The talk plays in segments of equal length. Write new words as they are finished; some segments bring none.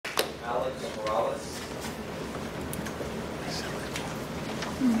Alex Morales.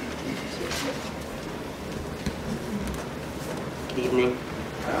 Good evening.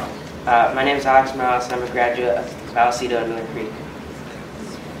 My name is Alex Morales, and I'm a graduate of Vallecito and Miller Creek.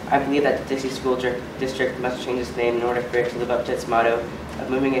 I believe that the Dixie School District must change its name in order for it to live up to its motto of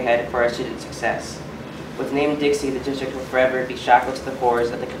moving ahead for our student success. With the name Dixie, the district will forever be shackled to the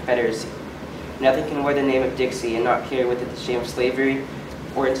horrors of the Confederacy. Nothing can wear the name of Dixie and not carry with it the shame of slavery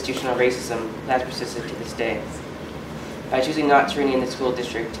or institutional racism that has persisted to this day. By choosing not to rename the school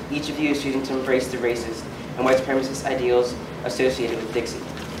district, each of you is choosing to embrace the racist and white supremacist ideals associated with Dixie.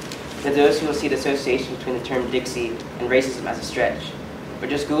 For those who will see the association between the term Dixie and racism as a stretch, or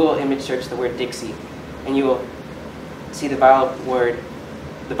just Google image search the word Dixie, and you will see the vile world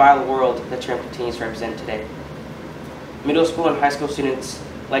the term continues to represent today. Middle school and high school students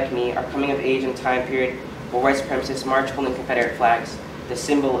like me are coming of age in a time period where white supremacists march holding Confederate flags, the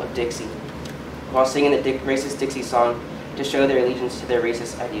symbol of Dixie, while singing the racist Dixie song to show their allegiance to their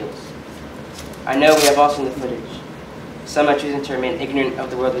racist ideals. I know we have all seen the footage. Some are choosing to remain ignorant of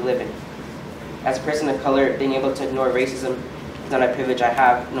the world we live in. As a person of color, being able to ignore racism is not a privilege I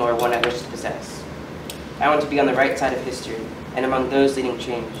have, nor one I wish to possess. I want to be on the right side of history, and among those leading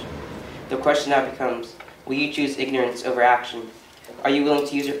change. The question now becomes, will you choose ignorance over action? Are you willing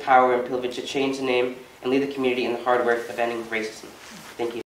to use your power and privilege to change the name and lead the community in the hard work of ending racism? Thank you.